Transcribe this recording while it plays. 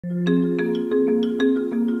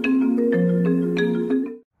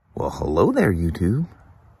Well, hello there, YouTube.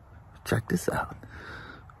 Check this out.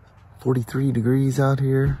 43 degrees out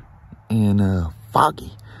here and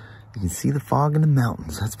foggy. You can see the fog in the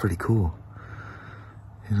mountains. That's pretty cool.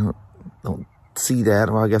 You don't see that.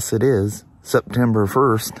 Well, I guess it is September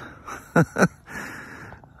 1st.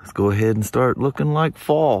 Let's go ahead and start looking like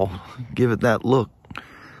fall. Give it that look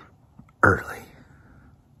early.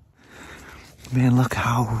 Man, look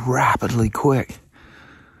how rapidly quick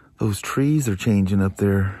those trees are changing up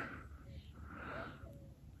there.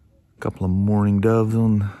 A couple of mourning doves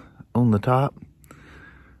on the top.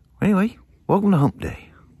 Anyway, welcome to Hump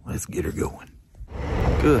Day. Let's get her going.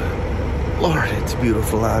 Good Lord, it's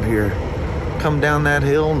beautiful out here. Come down that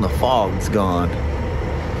hill and the fog's gone.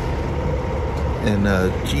 And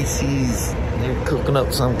GC's, they're cooking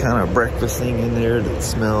up some kind of breakfast thing in there that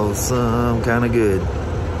smells some kind of good.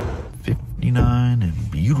 59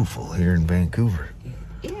 and beautiful here in Vancouver.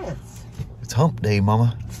 It is. It's Hump Day,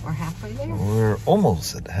 Mama. We're halfway there. We're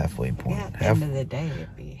almost at the halfway point. Yeah, at the end of the day,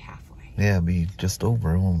 it'd be halfway. Yeah, it'd be just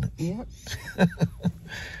over, won't it? Yep.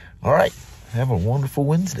 All right. Have a wonderful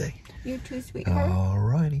Wednesday. You too, sweetheart. All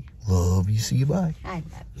righty. Love you. See you. Bye. I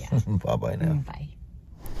love you. Bye-bye now. Bye.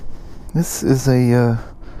 This is a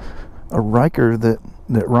Ryker that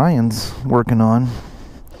Ryan's working on.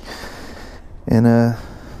 And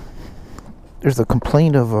there's a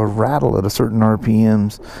complaint of a rattle at a certain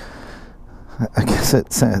RPMs. I guess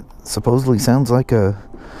it supposedly sounds like a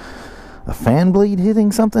fan blade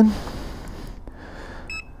hitting something.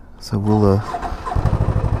 So we'll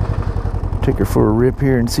take her for a rip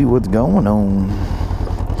here and see what's going on.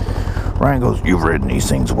 Ryan goes, "You've ridden these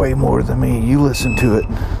things way more than me. You listen to it."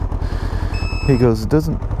 He goes, "It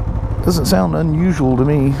doesn't sound unusual to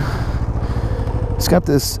me." It's got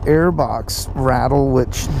this airbox rattle,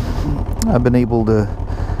 which I've been able to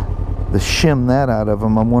shim that out of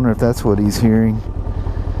him. I'm wondering if that's what he's hearing.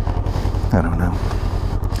 I don't know.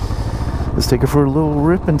 Let's take her for a little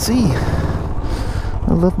rip and see.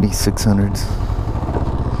 I love these 600s.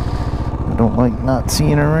 I don't like not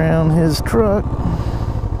seeing around his truck.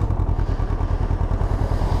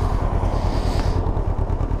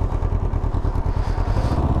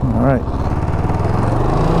 All right.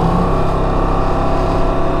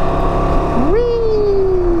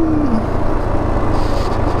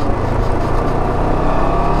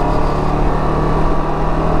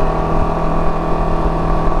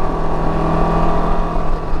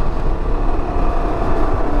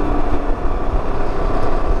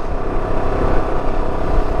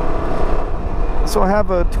 So I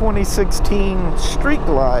have a 2016 Street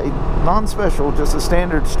Glide, non-special, just a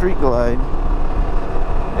standard Street Glide,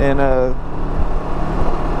 and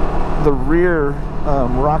the rear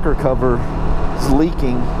rocker cover is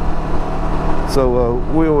leaking. So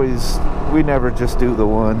we never just do the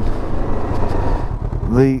one.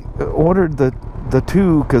 They ordered the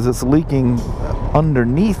two because it's leaking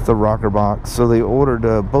underneath the rocker box, so they ordered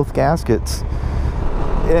both gaskets,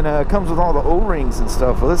 and it comes with all the O-rings and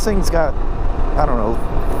stuff. Well, this thing's got, I don't know,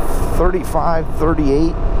 35,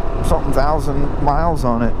 38 something thousand miles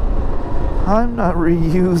on it. I'm not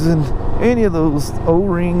reusing any of those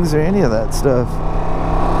O-rings or any of that stuff.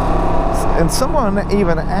 And someone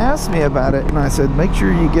even asked me about it, and I said, make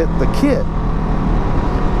sure you get the kit.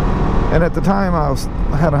 And at the time I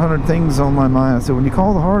had 100 things on my mind. I said, when you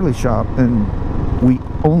call the Harley shop, and we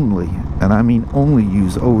only, and I mean only,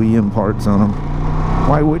 use OEM parts on them.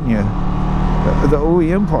 Why wouldn't you? The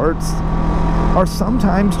OEM parts are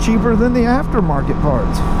sometimes cheaper than the aftermarket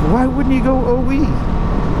parts. Why wouldn't you go OE?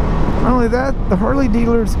 Not only that, the Harley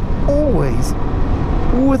dealers always,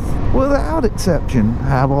 without exception,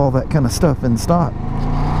 have all that kind of stuff in stock.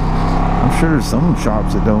 I'm sure there's some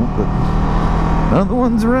shops that don't, but none of the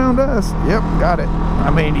ones around us. Yep, got it. I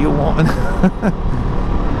made you one.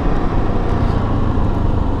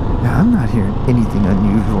 Now, I'm not hearing anything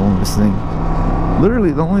unusual in this thing.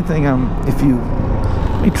 Literally, the only thing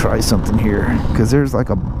let me try something here, because there's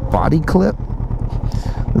like a body clip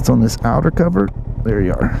that's on this outer cover. There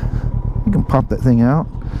you are. You can pop that thing out.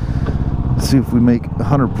 See if we make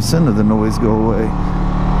 100% of the noise go away.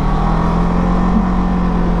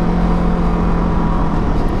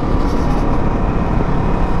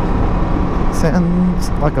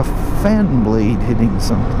 Sounds like a fan blade hitting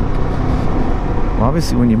something. Well,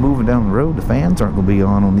 obviously when you're moving down the road, the fans aren't going to be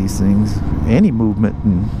on these things. Any movement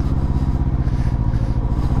and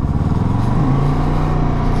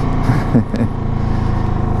it's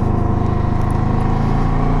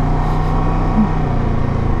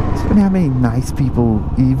funny how many nice people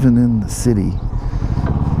even in the city.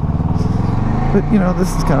 But you know,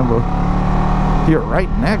 this is kind of here right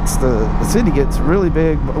next. The city gets really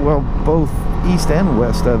big, well, both east and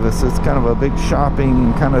west of us. It's kind of a big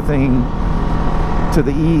shopping kind of thing to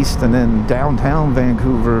the east, and then downtown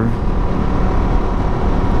Vancouver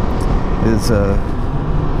is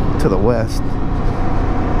to the west.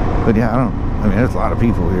 But yeah, I mean, there's a lot of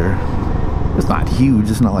people here. It's not huge.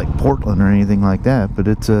 It's not like Portland or anything like that, but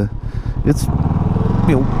it's you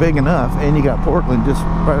know, big enough. And you got Portland just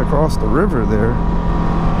right across the river there.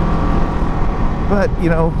 But you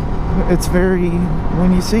know, it's very,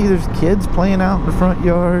 when you see there's kids playing out in the front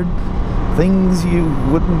yard, things you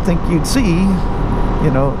wouldn't think you'd see,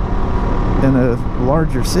 you know, in a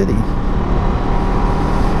larger city.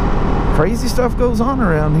 Crazy stuff goes on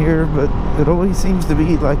around here, but it always seems to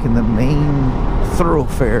be like in the main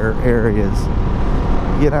thoroughfare areas.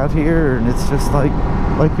 You get out here and it's just like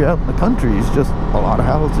you're out in the country. It's just a lot of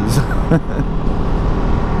houses.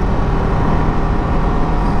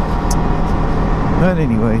 But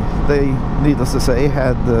anyway, they, needless to say,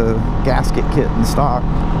 had the gasket kit in stock,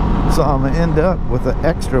 so I'm gonna end up with an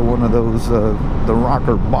extra one of those, the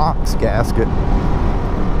rocker box gasket.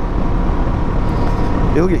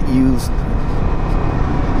 It'll get used.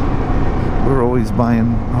 We're always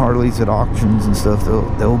buying Harleys at auctions and stuff.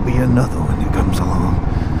 There'll be another one that comes along.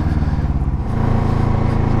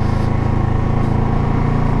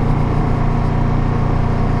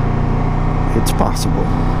 It's possible.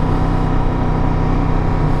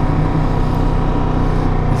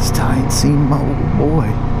 It's time to see my old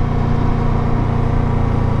boy.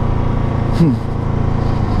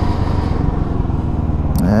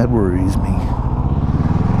 That worries me.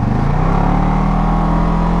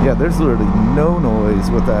 Yeah, there's literally no noise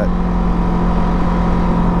with that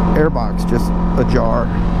airbox, just ajar.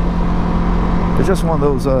 It's just one of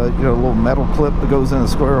those, you know, little metal clip that goes in a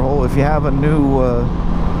square hole. If you have a new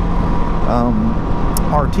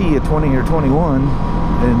RT, a 20 or 21,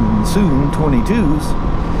 and soon 22s,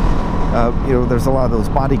 you know, there's a lot of those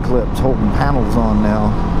body clips holding panels on now.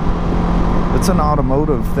 It's an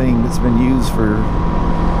automotive thing that's been used for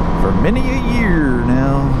many a year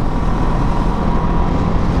now.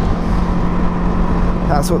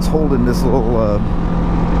 That's what's holding this little,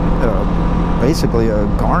 basically a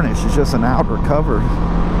garnish. It's just an outer cover.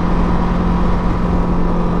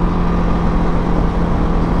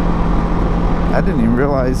 I didn't even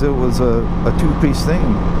realize it was a two-piece thing.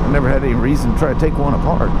 I never had any reason to try to take one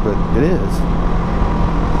apart, but it is.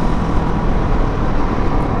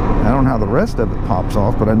 I don't know how the rest of it pops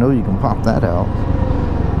off, but I know you can pop that out.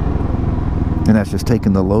 And that's just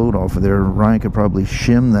taking the load off of there. Ryan could probably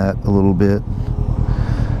shim that a little bit.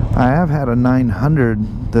 I have had a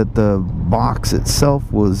 900 that the box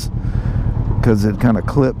itself was, because it kind of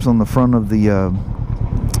clips on the front of the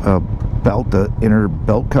belt, the inner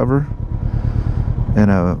belt cover,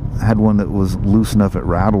 and I had one that was loose enough it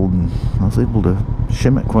rattled, and I was able to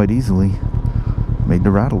shim it quite easily. Made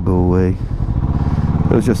the rattle go away.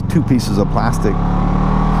 It was just two pieces of plastic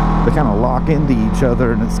that kind of lock into each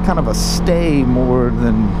other, and it's kind of a stay more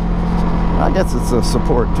than, I guess it's a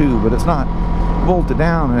support too, but it's not bolted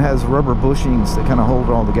down. It has rubber bushings that kind of hold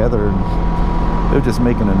it all together, and they're just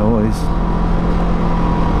making a noise.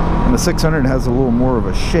 And the 600 has a little more of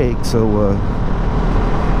a shake, so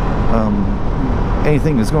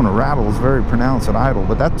anything that's going to rattle is very pronounced at idle.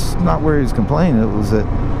 But that's not where he's complaining. It was at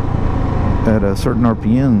certain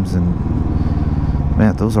RPMs, and man,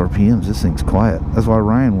 at those RPMs, this thing's quiet. That's why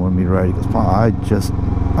Ryan wanted me to ride. He goes, "Pa,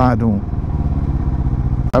 I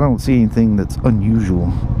don't see anything that's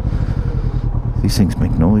unusual. These things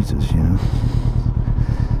make noises, you know.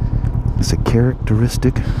 It's a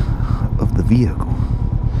characteristic of the vehicle."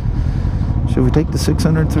 Should we take the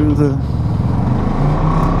 600 through the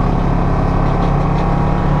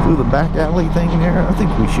back alley thing there? I think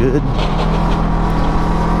we should.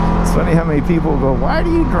 It's funny how many people go, "Why do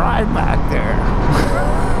you drive back there?"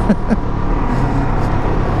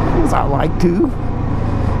 Because I like to.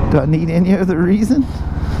 Do I need any other reason?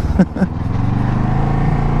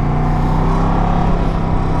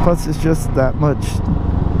 Plus, it's just that much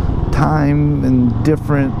time and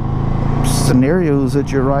different scenarios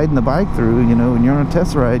that you're riding the bike through. You know, when you're on a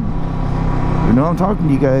test ride, you know I'm talking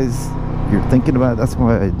to you guys, you're thinking about, that's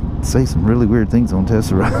why I say some really weird things on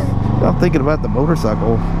test ride. I'm thinking about the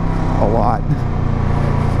motorcycle a lot,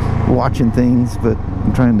 watching things, but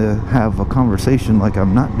I'm trying to have a conversation like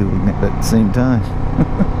I'm not doing it at the same time.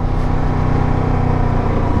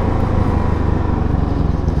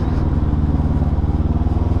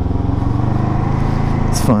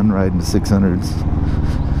 Fun riding the 600s.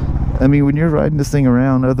 I mean, when you're riding this thing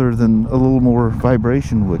around, other than a little more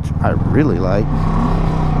vibration, which I really like,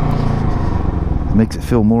 it makes it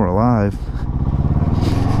feel more alive.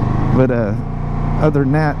 But other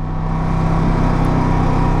than that,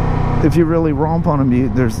 if you really romp on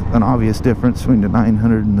them, there's an obvious difference between the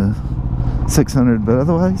 900 and the 600. But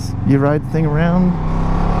otherwise, you ride the thing around,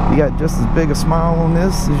 you got just as big a smile on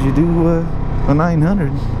this as you do a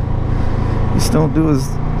 900. You just don't do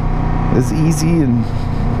as easy and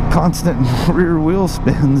constant rear wheel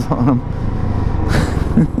spins on them.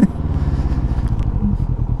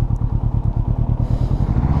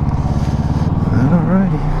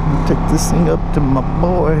 Alrighty, I'll take this thing up to my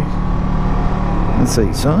boy and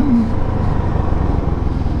say, son,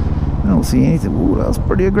 I don't see anything. Ooh, that was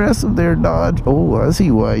pretty aggressive there, Dodge. Oh, I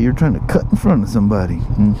see why you're trying to cut in front of somebody.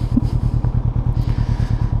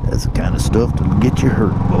 That's the kind of stuff that'll get you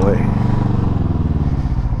hurt, boy.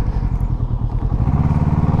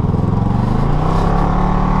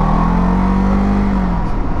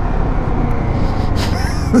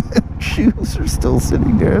 Shoes are still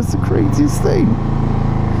sitting there. That's the craziest thing.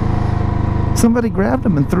 Somebody grabbed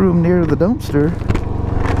them and threw them near the dumpster,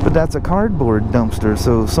 but that's a cardboard dumpster,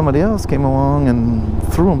 so somebody else came along and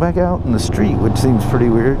threw them back out in the street, which seems pretty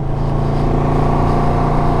weird.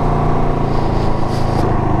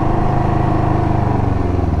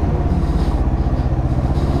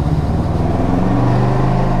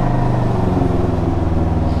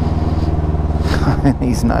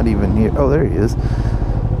 He's not even here. Oh, there he is.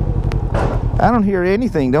 I don't hear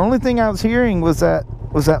anything. The only thing I was hearing was that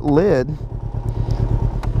lid.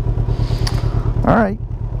 All right.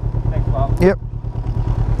 Thanks, Bob. Yep.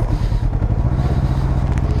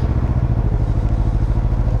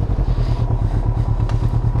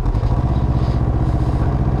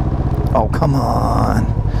 Oh, come on.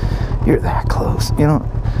 You're that close. You know,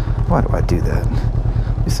 why do I do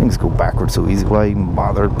that? These things go backwards so easy. Why even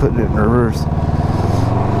bother putting it in reverse?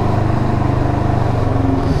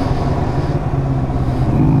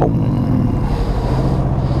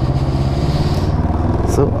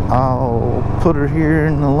 So I'll put her here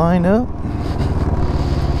in the lineup.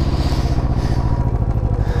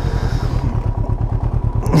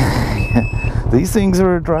 These things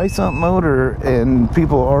are a dry sump motor, and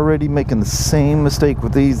people are already making the same mistake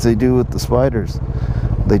with these they do with the spiders.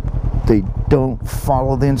 They don't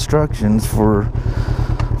follow the instructions for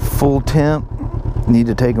full temp. Need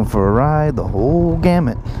to take them for a ride, the whole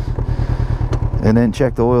gamut, and then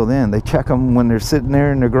check the oil. Then they check them when they're sitting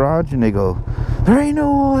there in the garage and they go, there ain't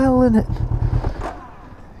no oil in it.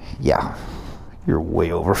 Yeah, you're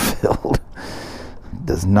way overfilled.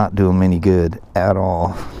 Does not do them any good at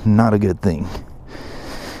all. Not a good thing.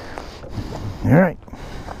 Alright,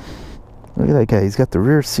 look at that guy. He's got the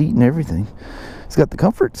rear seat and everything. He's got the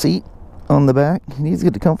comfort seat on the back. He needs to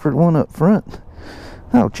get the comfort one up front.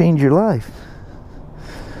 That'll change your life.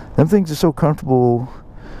 Them things are so comfortable.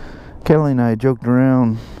 Kelly and I joked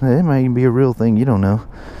around, it might even be a real thing, you don't know.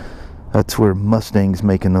 That's where Mustang's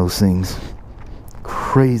making those things.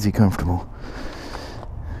 Crazy comfortable.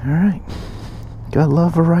 Alright. Gotta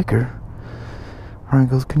love a Ryker. Ryan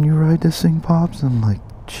goes, can you ride this thing, Pops? I'm like,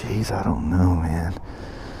 jeez, I don't know, man.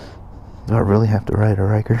 Do I really have to ride a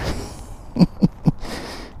Ryker?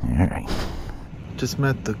 Alright. Just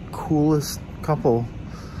met the coolest couple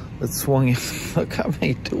that swung in. Look how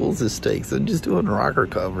many tools this takes. They're just doing rocker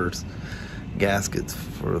covers. Gaskets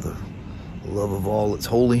for the love of all that's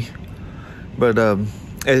holy. But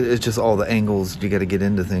it's just all the angles you got to get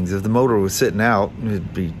into things. If the motor was sitting out,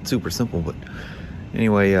 it'd be super simple. But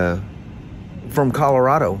anyway, from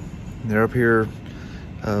Colorado, they're up here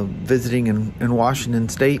visiting in Washington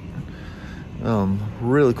State.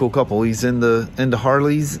 Really cool couple. He's into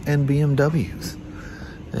Harleys and BMWs,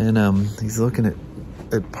 and he's looking at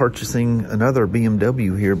purchasing another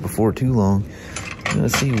BMW here before too long.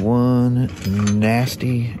 Let's see, one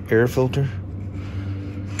nasty air filter.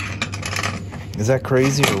 Is that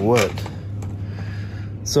crazy or what?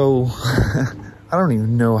 So, I don't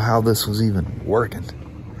even know how this was even working.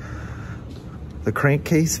 The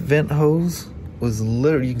crankcase vent hose was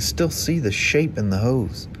literally, you can still see the shape in the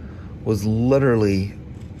hose, was literally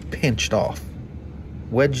pinched off.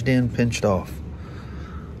 Wedged in, pinched off.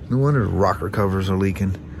 No wonder rocker covers are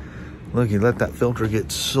leaking. Look, you let that filter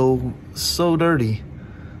get so dirty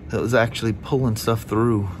that it was actually pulling stuff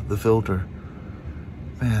through the filter.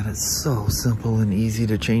 Man, it's so simple and easy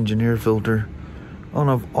to change an air filter. On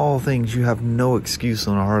of all things, you have no excuse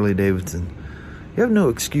on a Harley-Davidson. You have no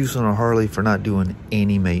excuse on a Harley for not doing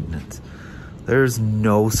any maintenance. There's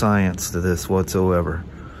no science to this whatsoever.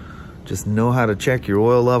 Just know how to check your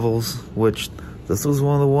oil levels, which this was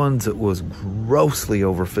one of the ones that was grossly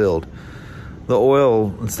overfilled. The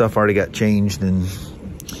oil and stuff already got changed, and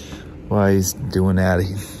while he's doing that,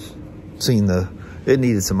 he seen it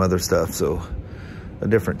needed some other stuff, so a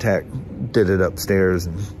different tech did it upstairs,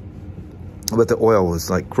 but the oil was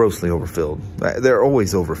like grossly overfilled. They're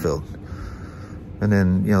always overfilled. And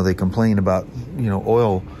then, you know, they complain about, you know,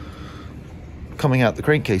 oil coming out the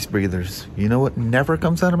crankcase breathers. You know what never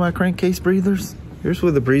comes out of my crankcase breathers? Here's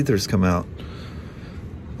where the breathers come out.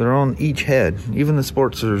 They're on each head. Even the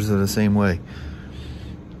Sportsters are the same way.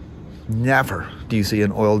 Never do you see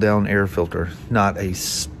an oil down air filter. Not a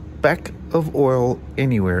speck of oil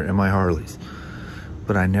anywhere in my Harleys.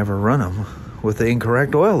 But I never run them with the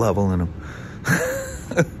incorrect oil level in them.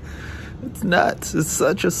 It's nuts. It's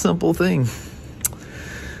such a simple thing.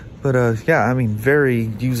 But yeah, I mean, very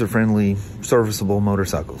user-friendly, serviceable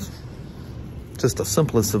motorcycles. Just the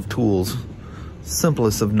simplest of tools,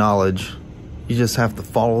 simplest of knowledge. You just have to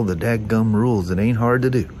follow the dadgum rules. It ain't hard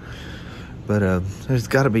to do. But there's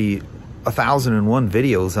got to be 1,001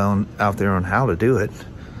 videos out there on how to do it.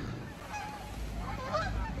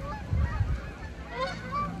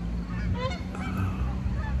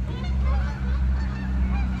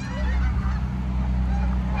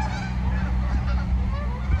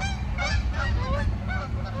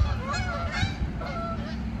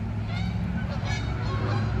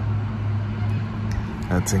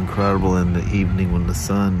 That's incredible in the evening when the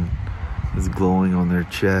sun is glowing on their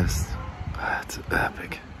chest. That's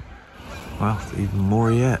epic. Wow, it's even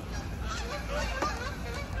more yet.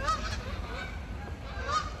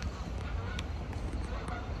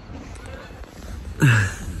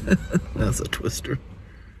 That's a twister.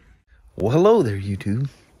 Well, hello there, YouTube.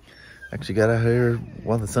 Actually got out here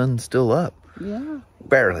while the sun's still up. Yeah.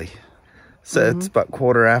 Barely. So it's about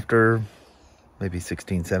quarter after, maybe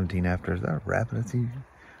 16, 17 after. Is that a rabbit I see?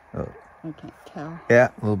 Oh. I can't tell. Yeah,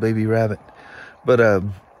 little baby rabbit. But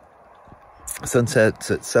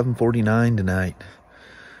sunset's at 7:49 tonight.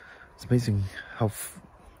 It's amazing how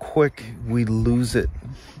quick we lose it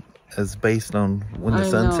as based on when the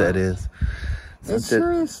sunset is. It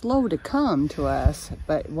sure is slow to come to us,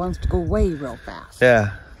 but it wants to go away real fast.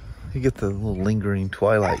 Yeah, you get the little lingering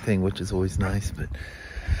twilight thing, which is always nice. But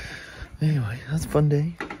anyway, that's a fun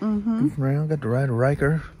day. Goofing around, got to ride a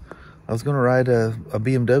Ryker. I was going to ride a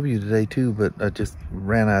BMW today too, but I just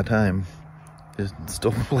ran out of time. Just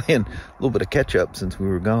still playing a little bit of catch up since we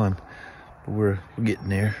were gone. But we're getting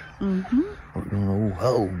there. Working on an old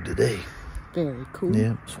Hogue today. Very cool.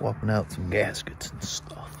 Yeah, swapping out some gaskets and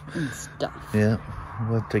stuff. Yeah,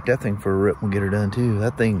 we'll take that thing for a rip and get her done too.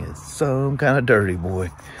 That thing is some kind of dirty,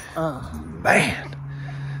 boy. Man,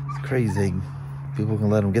 it's crazy. People can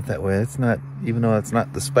let them get that way. It's not, even though it's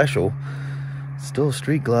not the special, it's still a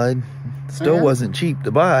street glide. Still wasn't cheap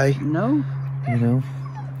to buy. No. You know.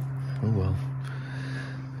 Oh well.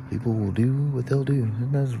 People will do what they'll do.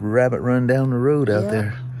 There's a rabbit run down the road out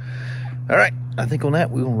there. All right, I think on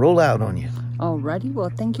that we're gonna roll out on you. Alrighty,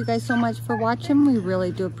 well, thank you guys so much for watching. We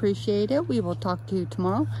really do appreciate it. We will talk to you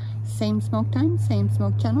tomorrow. Same smoke time, same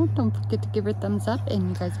smoke channel. Don't forget to give it a thumbs up, and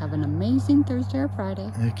you guys have an amazing Thursday or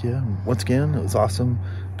Friday. Heck yeah. Once again, it was awesome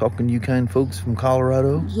talking to you kind folks from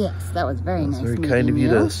Colorado. Yes, that was very nice. Very kind of you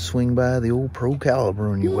to swing by the old Pro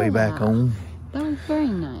Caliber on your way back home. That was very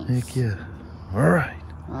nice. Heck yeah. All right.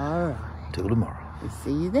 All right. Till tomorrow. We'll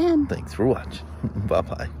see you then. Thanks for watching.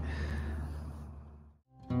 Bye-bye.